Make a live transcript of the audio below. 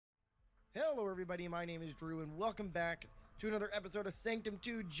Hello everybody, my name is Drew and welcome back to another episode of Sanctum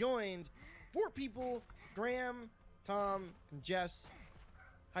 2, joined 4 people, Graham, Tom, and Jess.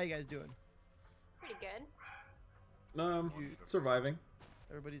 How you guys doing? Pretty good. Surviving.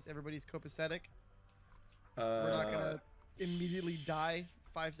 Everybody's copacetic. We're not gonna immediately die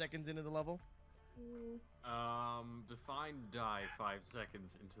 5 seconds into the level. Define die 5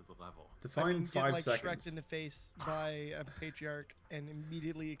 seconds into the level. Define get 5 like seconds. Shrek'd in the face by a patriarch and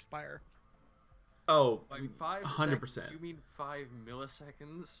immediately expire. Oh, By 5 100%. seconds, you mean 5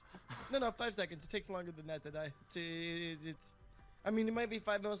 milliseconds? No, 5 seconds. It takes longer than that to die. I mean, it might be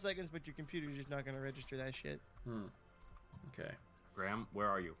 5 milliseconds, but your computer's just not gonna register that shit. Okay. Graham, where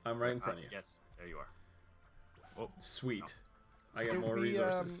are you? I'm right in front of you. Yes, there you are. Oh, Sweet. no. I got So more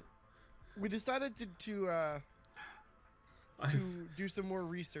resources. We decided to do some more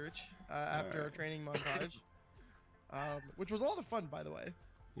research after our Alright. training montage, which was a lot of fun, by the way.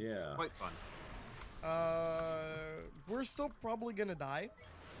 Yeah. Quite fun. We're still probably gonna die.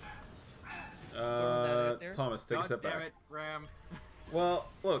 that out there. Thomas, take a God step damn back. it, Graham. Well,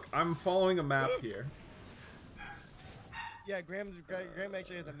 look, I'm following a map here. Yeah, Graham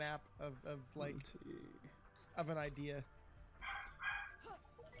actually has a map of like of an idea.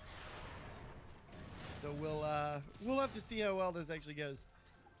 So we'll have to see how well this actually goes.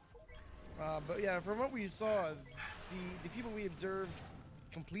 But yeah, from what we saw, the people we observed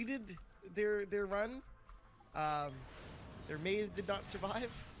completed their run. Their maze did not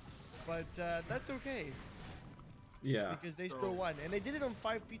survive, but that's okay Yeah. because they So- still won, and they did it on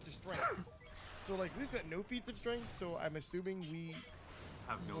 5 feats of strength. So like we've got no feats of strength, so I'm assuming we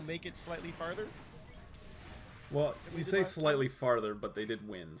Have no will make it slightly farther. Well, we you did say last time? slightly farther, but they did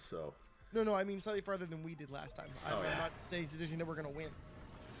win, so. No, I mean slightly farther than we did last time. I'm yeah. not saying suggesting that we're gonna win.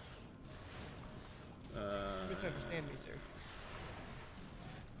 You misunderstand me, sir.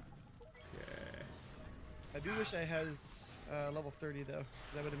 Okay. I do wish I has level 30 though.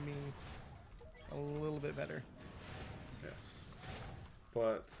 That would have mean a little bit better. Yes.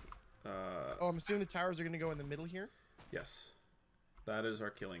 But, Oh, I'm assuming the towers are gonna go in the middle here. yes. That is our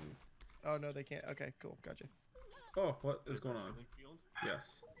killing. Oh no, they can't. Okay, cool, gotcha. Oh, what is going on? killing field.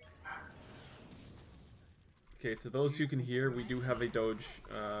 Yes. Okay, to those who can hear, we do have a doge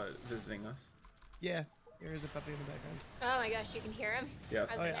visiting us. Yeah, there is a puppy in the background. Oh my gosh, you can hear him? Yes.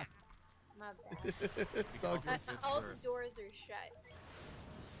 Oh yeah. My bad. It's all good. All the doors are shut.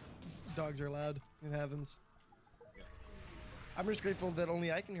 Dogs are loud. It happens. Yeah. I'm just grateful that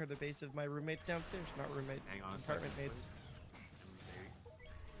only I can hear the bass of my roommates downstairs, not roommates, Hang on a apartment second, mates.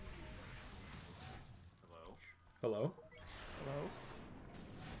 please. Hello? Hello? Hello.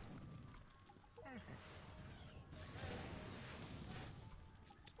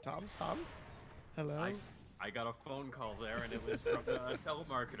 Tom? Hello? I got a phone call there, and it was from a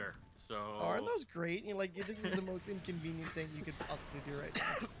telemarketer. So. Oh, aren't those great? You're like, this is the most inconvenient thing you could possibly do right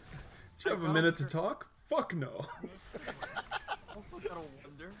now. Do you have a minute to talk? Fuck no. Also gotta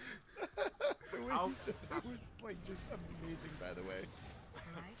wonder. The way you said that was like just amazing, by the way.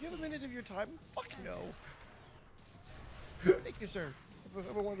 Do you have a minute of your time? Fuck no. Thank you, sir.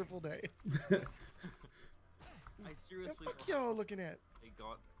 Have a wonderful day. I Yeah, seriously. fuck thought y'all looking at. They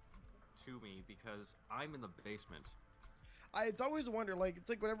got to me because I'm in the basement. It's always a wonder. Like, it's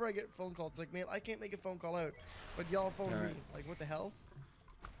like whenever I get a phone call, it's like, man, I can't make a phone call out, but y'all phone me. Alright. Like, what the hell?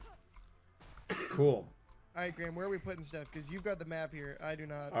 Cool. All right, Graham, where are we putting stuff? Because you've got the map here. I do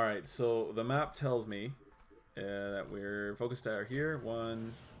not. All right, so the map tells me that we're focused tower here.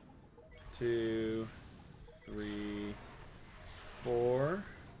 1, 2, 3, 4.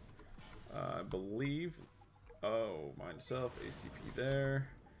 I believe. Oh, myself. ACP there.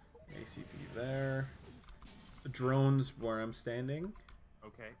 ACP there. Drones where I'm standing.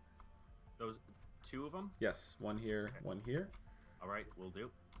 Okay. Those 2 of them? Yes, one here, Okay. one here. Alright, will do.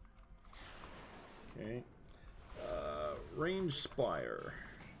 Okay. Range spire.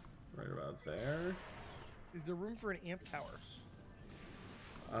 Right about there. Is there room for an amp tower?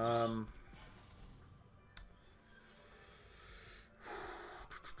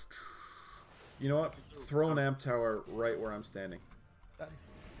 You know what? Throw an amp tower right where I'm standing. Done.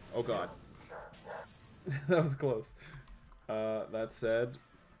 Oh god. That was close. That said,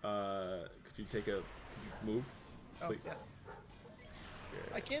 could you take a... Could you move? Oh, Please. yes.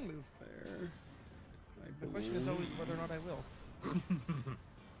 Okay, I can move. there. The question is always whether or not I will.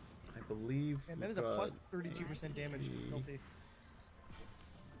 I believe... And that is a we've plus got 32% damage. ACP. Filthy.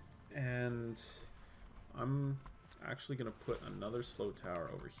 And I'm actually going to put another slow tower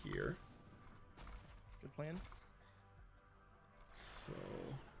over here. Good plan. So...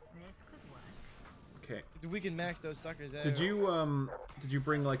 This could work. Okay. If we can max those suckers out. Did you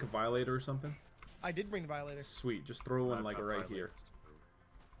bring like a violator or something? I did bring the violator. Sweet. Just throw one like right here.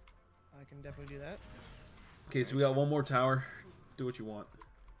 I can definitely do that. Okay, so we got one more tower. Do what you want.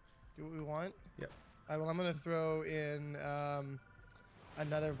 Do what we want. Yep. All right, well, I'm gonna throw in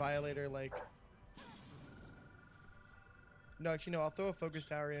another violator, like. No, actually, no. I'll throw a focus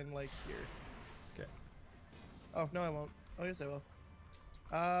tower in like here. Okay. Oh no, I won't. Oh yes, I will.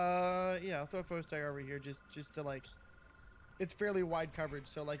 Yeah, I'll throw a focus tower over here just to like. It's fairly wide coverage,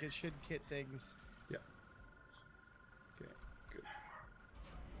 so like it should hit things. Yeah. Okay. Good.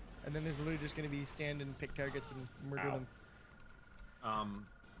 And then there's literally just gonna be stand and pick targets and murder them. I'm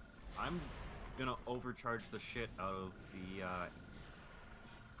gonna overcharge the shit out of the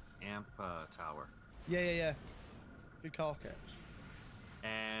amp tower. Yeah. Good call. Okay.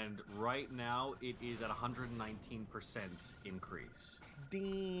 And right now it is at 119% increase.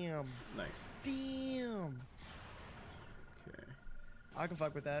 Damn. Nice. Damn. Okay. I can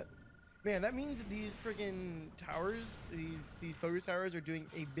fuck with that. Man, that means that these friggin' towers, these focus towers are doing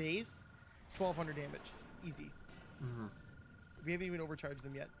a base 1200 damage. Easy. Mm-hmm. We haven't even overcharged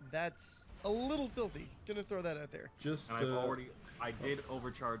them yet. That's a little filthy. Gonna throw that out there. Just. And I did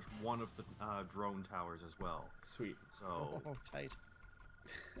overcharge one of the drone towers as well. Sweet. So Oh, tight.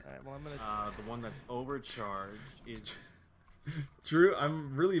 All right, well, I'm gonna. the one that's overcharged is Drew,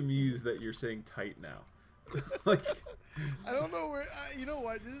 I'm really amused that you're saying tight now. Like. I don't know where. You know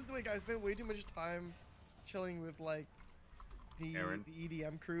what? This is the way I spent way too much time chilling with like the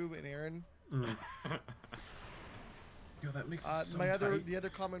EDM crew and Aaron. Mm. Yo, that makes so the other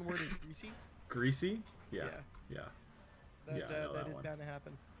common word is greasy. Greasy? Yeah. Yeah. Yeah. That that is one. bound to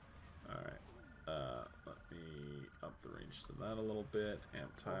happen. All right. Let me up the range to that a little bit.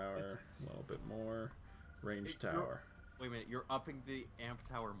 Amp tower, a little bit more. Range tower. Wait a minute, you're upping the amp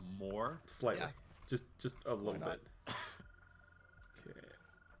tower more? Slightly. Yeah. Just a little not? bit. Okay.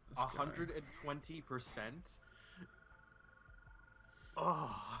 120%? Oh.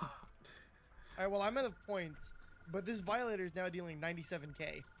 All right. Well, I'm out of points, but this violator is now dealing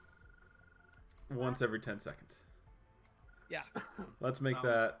 97k. Once every 10 seconds. Yeah. Let's make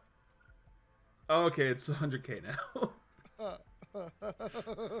that. Oh, okay, it's 100k now.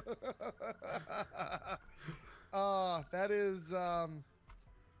 That is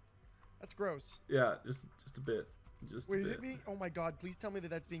that's gross. Yeah, just a bit. Wait, is it being? Oh my god! Please tell me that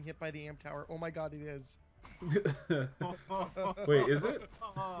that's being hit by the amp tower. Oh my god, it is. Wait, is it?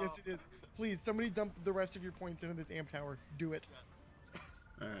 Yes, it is. Please, somebody dump the rest of your points into this amp tower. Do it.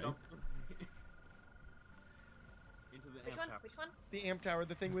 All right. Dump them into the Which amp one? tower. Which one? The amp tower,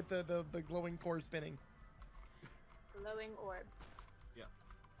 the thing with the glowing core spinning. Glowing orb. Yeah.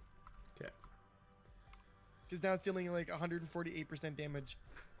 Okay. Because now it's dealing like 148% damage.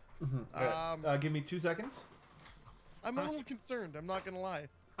 Mm-hmm. Give me 2 seconds. I'm a little concerned. I'm not gonna lie.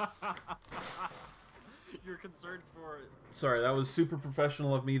 You're concerned for. Sorry, that was super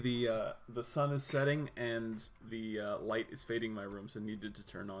professional of me. The sun is setting and the light is fading in my room, so I needed to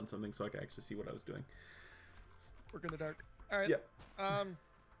turn on something so I could actually see what I was doing. Work in the dark. All right. Yep. All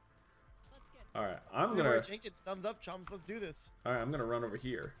right, I'm right, gonna. Jenkins, thumbs up, chums. Let's do this. All right, I'm gonna run over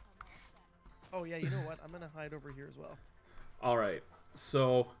here. Oh yeah, you know what? I'm gonna hide over here as well. All right.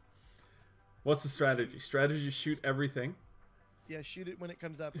 So, what's the strategy? Strategy: shoot everything. Yeah, shoot it when it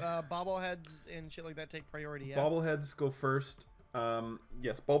comes up. Bobbleheads and shit like that take priority. Yeah. Bobbleheads go first.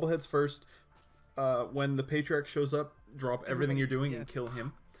 Yes, bobbleheads first. When the patriarch shows up, drop everything you're doing and kill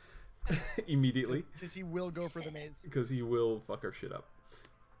him immediately. Because he will go for the maze. Because he will fuck our shit up.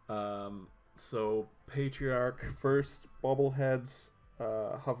 So patriarch first, bobbleheads,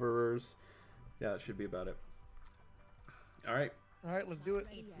 hoverers. Yeah, that should be about it. All right. All right, let's do it.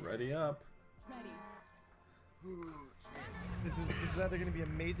 Ready up. This is either going to be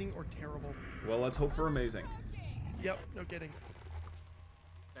amazing or terrible. Well, let's hope for amazing. Yep, no kidding.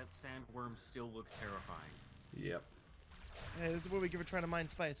 That sandworm still looks terrifying. Yep. Hey, this is where we give a try to mine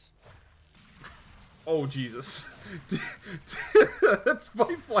spice. Oh, Jesus. That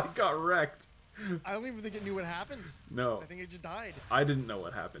spitefly got wrecked. I don't even think it knew what happened. No. I think it just died. I didn't know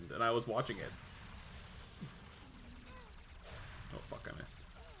what happened, and I was watching it. Oh, fuck, I missed.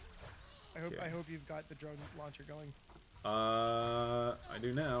 I hope you've got the drone launcher going. I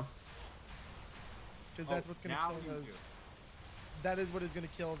do now. Because that's what's going to kill those. That is what is going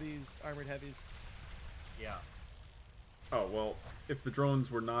to kill these armored heavies. Yeah. Oh, well, if the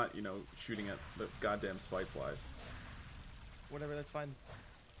drones were not, you know, shooting at the goddamn spite flies. Whatever, that's fine.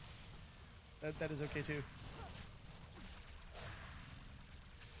 That is okay too.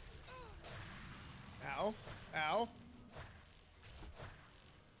 Ow. Ow.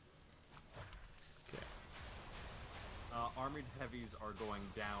 Okay. Armored heavies are going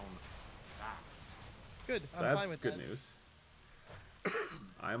down fast. Good. I'm That's fine with good that. news.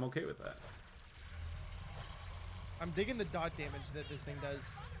 I am okay with that. I'm digging the dot damage that this thing does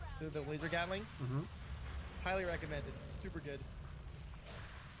through the laser gatling. Mm-hmm. Highly recommended. Super good.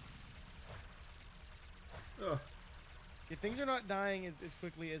 Ugh. Yeah, things are not dying as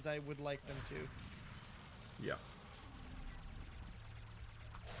quickly as I would like them to. Yeah.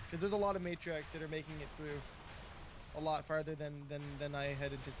 Because there's a lot of matriarchs that are making it through a lot farther than I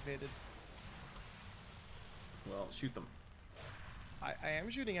had anticipated. Well, shoot them. I am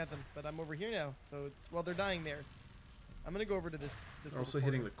shooting at them, but I'm over here now. So it's, well, they're dying there. I'm going to go over to this They're also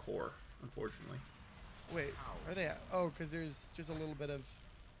little hitting corner. the core, unfortunately. Wait, Ow. are they at? Oh, because there's just a little bit of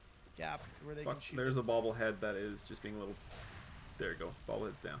gap where they Fuck, can shoot. there's a bobblehead that is just being a little... There you go.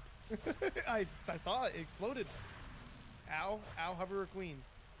 Bobblehead's down. I saw it. It exploded. Ow. Ow, hover a queen.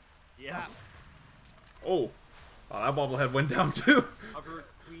 Yeah. Stop. Oh! Oh, that bobblehead went down too! Hover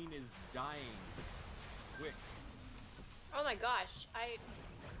Queen is dying. Quick. Oh my gosh.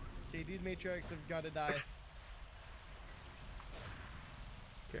 Okay, these matriarchs have got to die.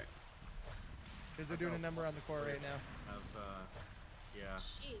 Okay. Because they're doing a number on the core right now. Yeah.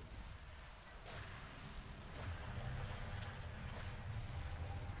 Jeez.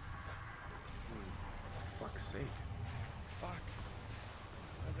 Fuck's sake. Fuck.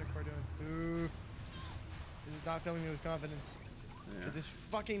 How's our core doing? Ooh. This is not filling me with confidence. Yeah. Because this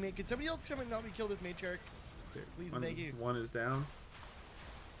fucking Can somebody else come and help me kill this matriarch? Okay. Please, thank you. One is down.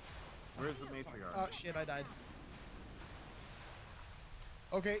 Where's the Fuck. matriarch? Oh shit, I died.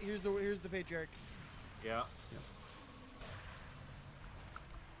 Okay, here's the patriarch. Yeah.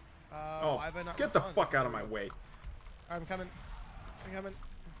 Oh, why have I not get the responded? fuck out of There my we go. way. I'm coming. I'm coming.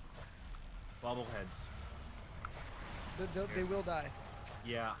 Bobbleheads. They will die.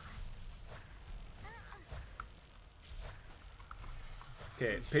 Yeah.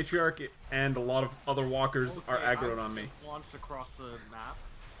 Okay, Patriarch and a lot of other walkers are Okay, aggroed I on me. just launched across the map.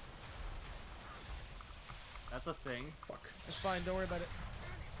 That's a thing. Fuck. It's fine. Don't worry about it.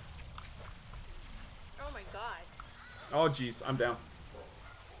 Oh my god. Oh jeez, I'm down.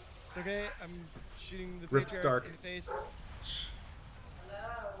 It's okay. I'm shooting the Rip patriarch Stark. in the face.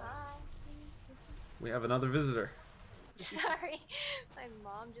 Hi. We have another visitor. Sorry. My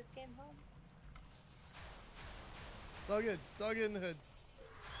mom just came home. It's all good. It's all good in the hood.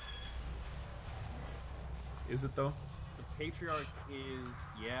 Is it though? The Patriarch is,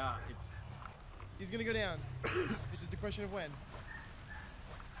 yeah, it's... He's gonna go down. It's just a question of when.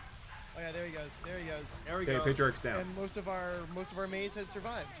 Oh yeah, there he goes. There he goes. There we Okay, go. Patriarch's down. And most of our maze has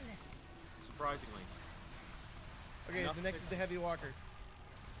survived. Surprisingly. Okay, Enough the next is the heavy walker.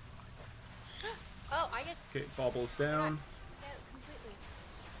 Oh, I just Okay, Bobble's down. yeah, completely.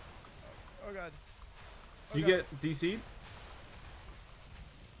 Oh god. Oh, Do you god. get DC'd?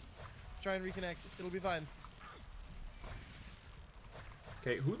 Try and reconnect. It'll be fine.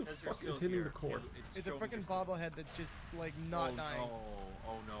 Okay, who the Says you're fuck is still hitting here. the core? It's a showing freaking you're still- bobblehead that's just like not oh, dying. No.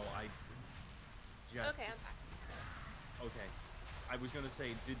 Oh no, I just... Okay, I'm back. Okay. I was gonna say,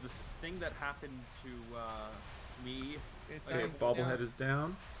 did this thing that happened to me... It's Okay, down. Bobblehead down. is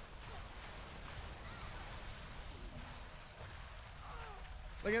down.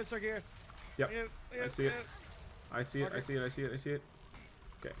 Look out, Stark here. Yep, Look out, look I out, see it. look out. I see it, I Walker. see it, I see it, I see it.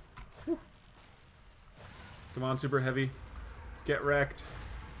 Okay. Whew. Come on, super heavy. Get wrecked.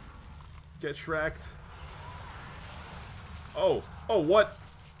 Get shreked. Oh, oh, what?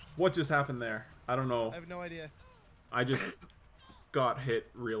 What just happened there? I don't know. I have no idea. I just got hit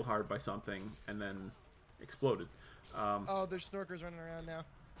real hard by something and then exploded. Oh, there's snorkers running around now.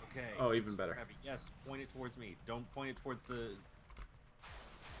 Okay. Oh, even super better. Heavy. Yes, point it towards me. Don't point it towards the...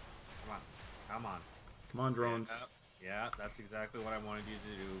 Come on. Come on. Come on, drones. Yeah, that's exactly what I wanted you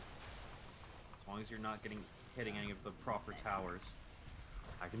to do. As long as you're not hitting any of the proper towers.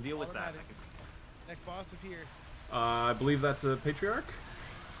 I can deal All with that that. matters. Next boss is here. I believe that's a Patriarch.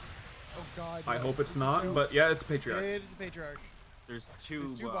 Oh god. I no. hope it's This is not, so- but yeah, it's a Patriarch. It is a patriarch. There's two...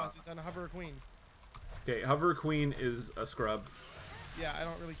 There's two bosses on a hover queen. Okay, Hover Queen is a scrub. Yeah, I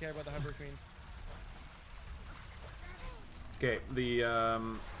don't really care about the hover queen. Okay, the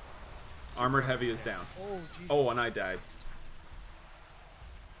Armored Heavy is down. Oh, Jesus. Oh, and I died.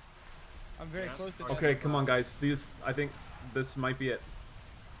 I'm very Yes, close to okay. death. Okay, come on, guys. I think this might be it.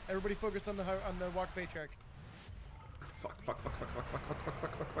 Everybody focus on the walk patriarch. Fuck, fuck, fuck, fuck, fuck, fuck, fuck, fuck,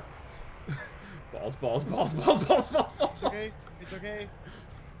 fuck, fuck, fuck. Balls, balls, balls, balls, balls, balls, balls. It's okay. It's okay.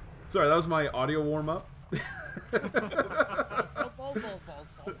 Sorry, that was my audio warm-up. Balls, balls, balls, balls,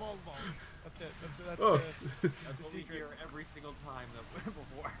 balls, balls, balls, balls. That's it. That's Oh. That's the what we secret. hear every single time that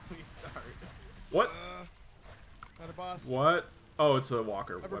before we start. What? Not a boss. What? Oh, it's a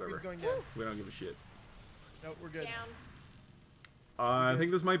walker. Evergreens Whatever. going down. We don't give a shit. No, we're good. Down. I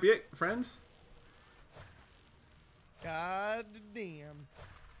think this might be it, friends. God damn.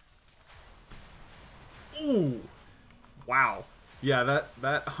 Ooh. Wow. Yeah,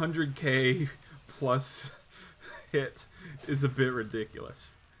 that 100k plus hit is a bit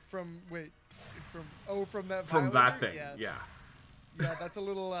ridiculous. From from that From that thing. Yeah. Yeah. Yeah, that's a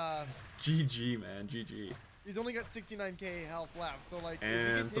little GG, man. GG. he's only got 69k health left, so like if he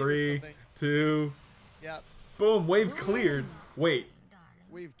And gets hit with 3, something- 2, yeah, boom. Wave cleared. Wait.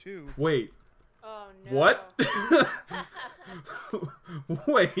 wave 2. Wait. Oh no. What?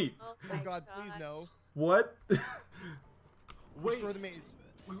 Wait. Oh, Oh my god, please no. What? Restore the maze.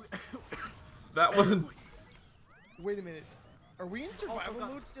 That wasn't. Wait a minute. Are we in survival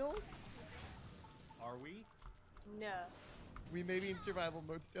God. mode still? Are we? No. We may be in survival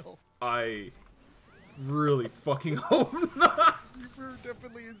mode still. I really fucking hope not. We're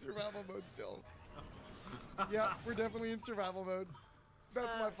definitely in survival mode still. Yeah, we're definitely in survival mode.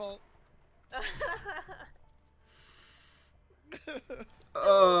 That's my fault.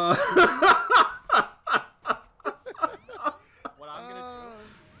 What I'm gonna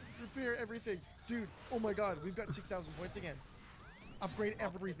Prepare everything. Dude, oh my god, we've got 6,000 points again. Upgrade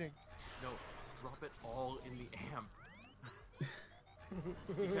everything. do? No, drop it all in the amp.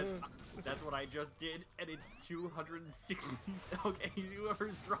 Because that's what I just did, and it's 260. Okay,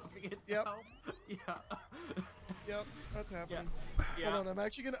 whoever's dropping it Yep. now. Yeah. Yep, that's happening. Yeah. Hold on, I'm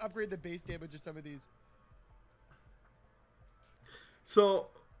actually going to upgrade the base damage of some of these. So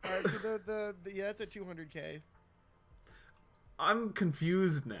Alright, so the yeah, it's at 200k. I'm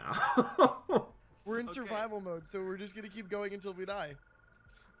confused now. We're in Okay. survival mode, so we're just going to keep going until we die.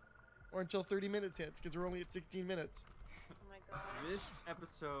 Or until 30 minutes hits, because we're only at 16 minutes. Oh my god. This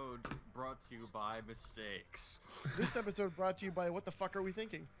episode brought to you by mistakes. This episode brought to you by What the Fuck Are We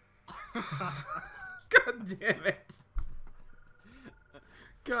Thinking? God damn it.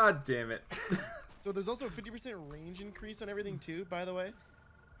 God damn it. So there's also a 50% range increase on everything too, by the way.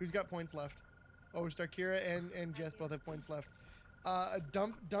 Who's got points left? Oh, Starkira and Jess both have points left.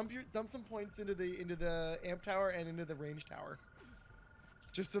 Dump some points into the amp tower and into the range tower.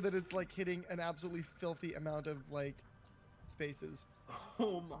 Just so that it's like hitting an absolutely filthy amount of like spaces.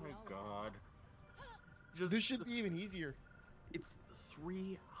 Oh my god. Just This should be even easier. It's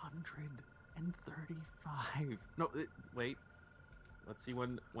 335. No, wait. Let's see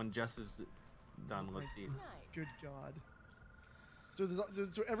when Jess is done. Let's see. Good God. So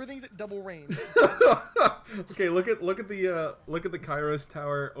so everything's at double range. Okay, look at the Kairos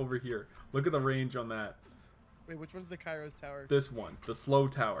tower over here. Look at the range on that. Wait, which one's the Kairos tower? This one, the slow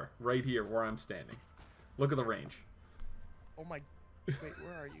tower, right here where I'm standing. Look at the range. Oh my. Wait,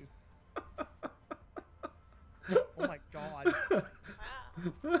 where are you? Oh my God. Wow.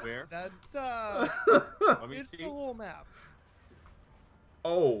 Where? That's Let me it's see. the whole map.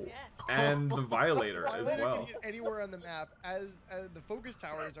 Oh, Yes. and the Violator as Violator well. can hit anywhere on the map, as the focus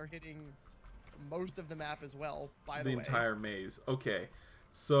towers are hitting most of the map as well. By the The way, entire maze. Okay,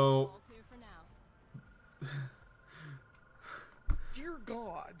 so All clear for now. dear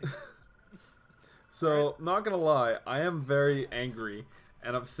God. So, not gonna lie, I am very angry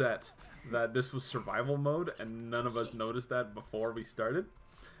and upset that this was survival mode and none of us noticed that before we started.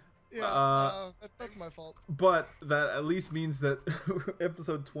 Yeah, that's my fault. But that at least means that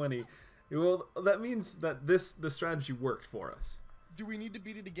episode 20, well, that means that the strategy worked for us. Do we need to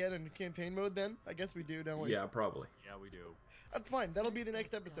beat it again in campaign mode then? I guess we do, don't we? Yeah, probably. Yeah, we do. That's fine. That'll be the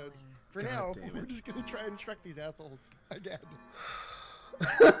next episode. For God now, damn we're it. just gonna try and truck these assholes again.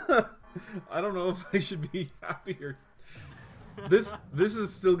 I don't know if I should be happier. This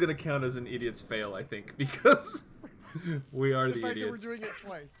is still gonna count as an idiot's fail, I think, because we are The the fact that we're idiots. doing it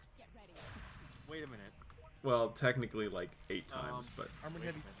twice. Get ready. Wait a minute. Well, technically like 8 times, but Armored Wait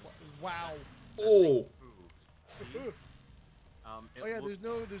a heavy. minute. Wow. oh, Ooh. See? It Oh yeah, looks-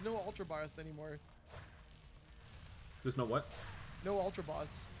 there's no ultra boss anymore. there's no what? No ultra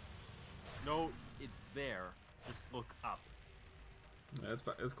boss. No, it's there. Just look up. Yeah,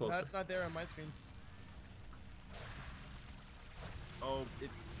 it's closer. That's not there on my screen. Oh,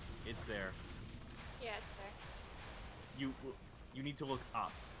 it's there. Yeah, it's there. You need to look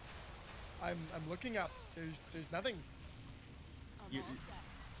up. I'm looking up. There's nothing. I'm You- all set.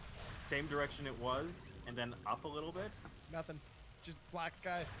 Same direction it was, and then up a little bit. Nothing. Just black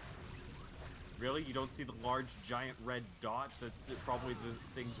sky. Really? You don't see the large, giant red dot? That's probably the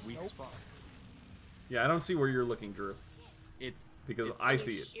thing's weak Nope. spot. Yeah, I don't see where you're looking, Drew, It's because it's- I You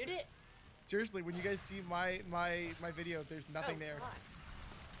see it. Shoot it. Seriously, when you guys see my video, there's nothing Oh, there. God.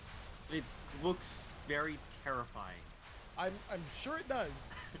 It looks very terrifying. I'm sure it does.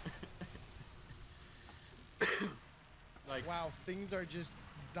 Like, Wow, things are just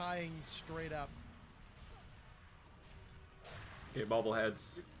dying straight up. Okay,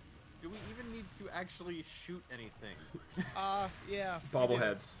 bobbleheads. do we even need to actually shoot anything? Yeah. we do.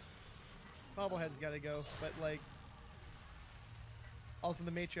 Bobbleheads. Bobblehead's gotta go, but like, also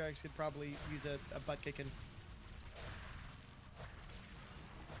the matriarchs could probably use a butt kicking.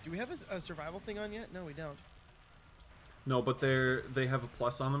 Do we have a survival thing on yet? No, we don't. No, but they have a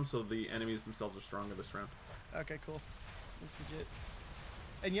plus on them, so the enemies themselves are stronger this round. Okay, cool. That's legit.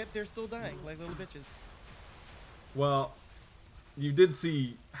 And yet they're still dying like little bitches. Well, you did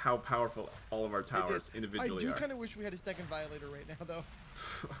see how powerful all of our I towers did. individually I do are. kind of wish we had a second Violator right now,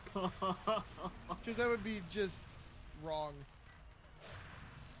 though. Because that would be just wrong.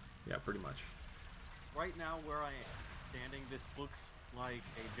 Yeah, pretty much. Right now, where I am standing, this looks like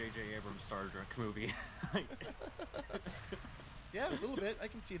a J.J. Abrams Star Trek movie. Like, Yeah, a little bit. I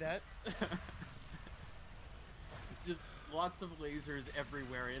can see that. just lots of lasers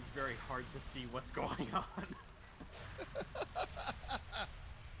everywhere, and it's very hard to see what's going on.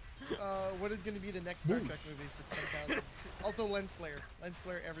 What is going to be the next Star Trek movie for 10,000? Also, lens flare. Lens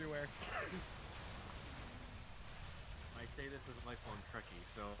flare everywhere. I say this as a lifelong Trekkie,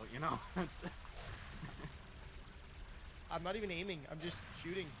 so, you know, it's... I'm not even aiming. I'm just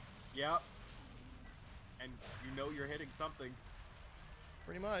shooting. Yep. And you know you're hitting something.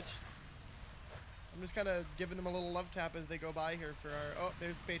 Pretty much. I'm just kind of giving them a little love tap as they go by here for our... Oh,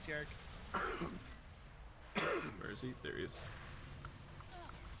 there's Patriarch. Where is he? There he is.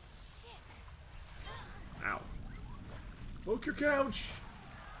 Ow. Poke your couch!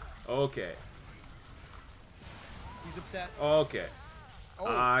 Okay. He's upset. Okay. Oh,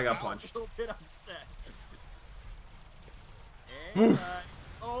 I got wow. punched. A little bit upset. Oof.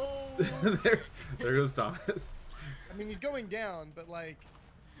 Oh! there goes Thomas. I mean, he's going down, but like,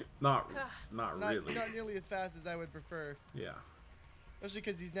 Not not really. not nearly as fast as I would prefer. Yeah. Especially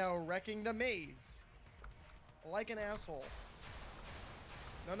because he's now wrecking the maze. Like an asshole.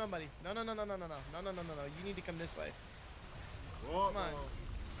 No, buddy. No. You need to come this way. Whoa, Come on. I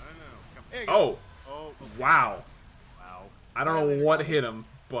don't know. Come There he goes. Oh, Oh, okay. wow. Wow. I don't know Violator what got him. hit him,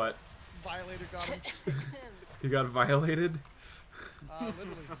 but Violator got him. he got violated.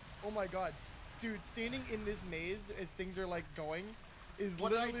 Literally. Oh my god. Dude, standing in this maze as things are like going is What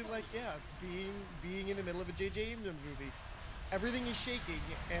did I literally tell like, yeah, being in the middle of a J.J. Abrams movie. Everything is shaking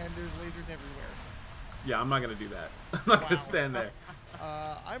and there's lasers everywhere. Yeah, I'm not gonna do that. I'm not Wow. gonna stand there.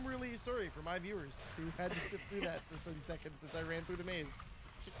 I'm really sorry for my viewers who had to sit through that for 30 seconds as I ran through the maze.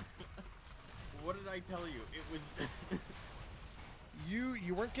 What did I tell you? It was...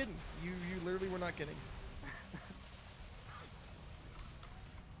 You weren't kidding. You literally were not kidding.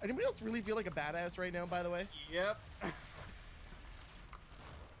 Anybody else really feel like a badass right now, by the way? Yep.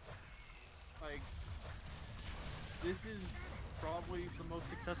 Like, this is probably the most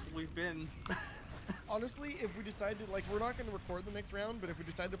successful we've been. Honestly, if we decided, like, we're not going to record the next round, but if we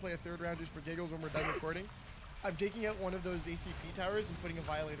decide to play a third round just for giggles when we're done recording, I'm taking out one of those ACP towers and putting a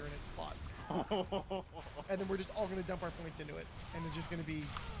Violator in its spot. And then we're just all going to dump our points into it. And it's just going to be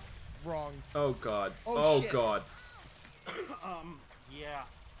wrong. Oh god. Oh, Oh, shit. god. Yeah.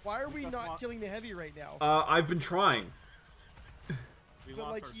 Why are we Just not want- killing the heavy right now? I've been trying. We But,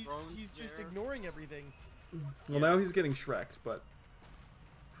 lost like, our he's drones just there. ignoring everything. Well, now he's getting Shrek'd, but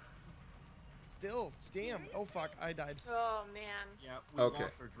Still. Damn. Oh, fuck. I died. Oh man. Yeah, we Okay.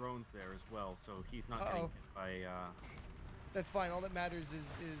 lost our drones there as well, so he's not Uh-oh. getting hit by That's fine. All that matters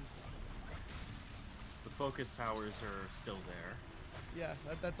is the focus towers are still there. yeah,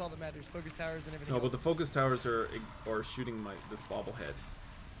 that's all that matters. Focus towers and everything no. But else. the focus towers are shooting this bobblehead.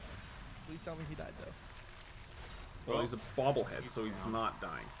 Please tell me he died, though. Well, Well, he's a bobblehead, he's so he's down. not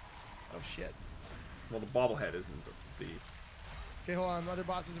dying. Oh, shit. Well, the bobblehead isn't the. Okay, hold on. Other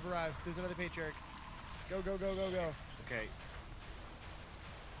bosses have arrived. There's another Patriarch. Go, go, go, go, go. Okay.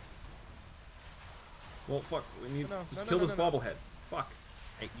 Well, fuck. We need No, just no, kill no, this no, no. bobblehead. Fuck.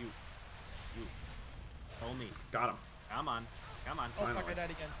 Hey, you. Tell me. Got him. Come on. Come on. Oh, fuck, Finally. I died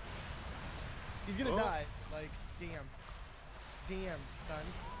again. He's gonna Oh. die. Like, damn. Damn, son.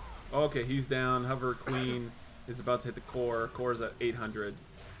 Okay, he's down. Hover Queen is about to hit the core. Core's at 800.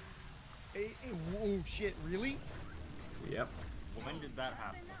 Hey, whoa, shit, really? Yep. Well, when did that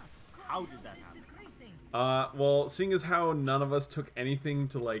happen? How did that happen? Well, seeing as how none of us took anything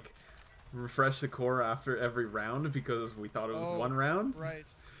to, like, refresh the core after every round because we thought it was Oh, one round. Right.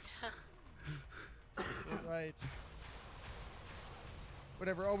 Right.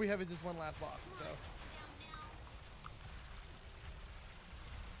 Whatever, all we have is this one last boss, so.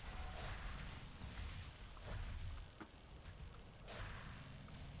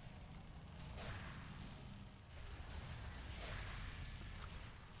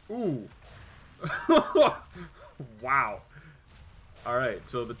 Ooh. Wow. All right,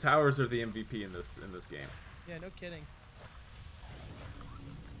 so the towers are the MVP in this game. Yeah, no kidding.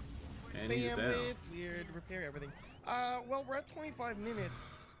 And he's down. Wave cleared, repair everything. Well, we're at 25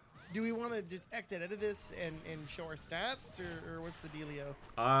 minutes. Do we want to just exit out of this and show our stats, or what's the dealio?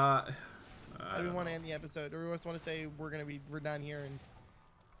 How do we want to end the episode, or we just want to say we're done here and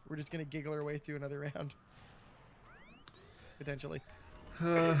we're just gonna giggle our way through another round, potentially?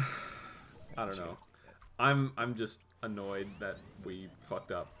 I don't know. I'm just annoyed that we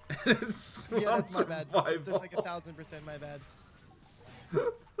fucked up. It's Yeah, that's my bad. It's survival. like 1,000% my bad. I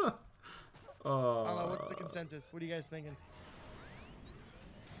don't know. What's the consensus? What are you guys thinking?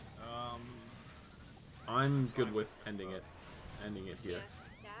 I'm good with ending it here.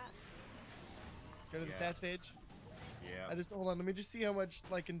 Yeah. Go to the Yeah. stats page. Yeah. I just hold on. Let me just see how much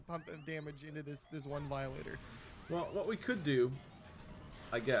I can pump of damage into this one violator. Well, what we could do,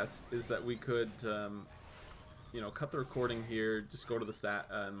 I guess, is that we could, you know, cut the recording here, just go to the stat,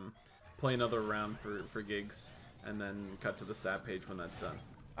 play another round for gigs, and then cut to the stat page when that's done.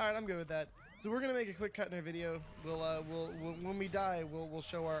 All right, I'm good with that. So we're gonna make a quick cut in our video. We'll when we die, we'll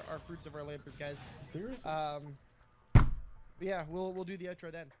show our fruits of our labors, guys. There's Yeah, we'll do the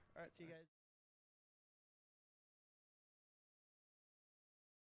outro then. All right, see you guys.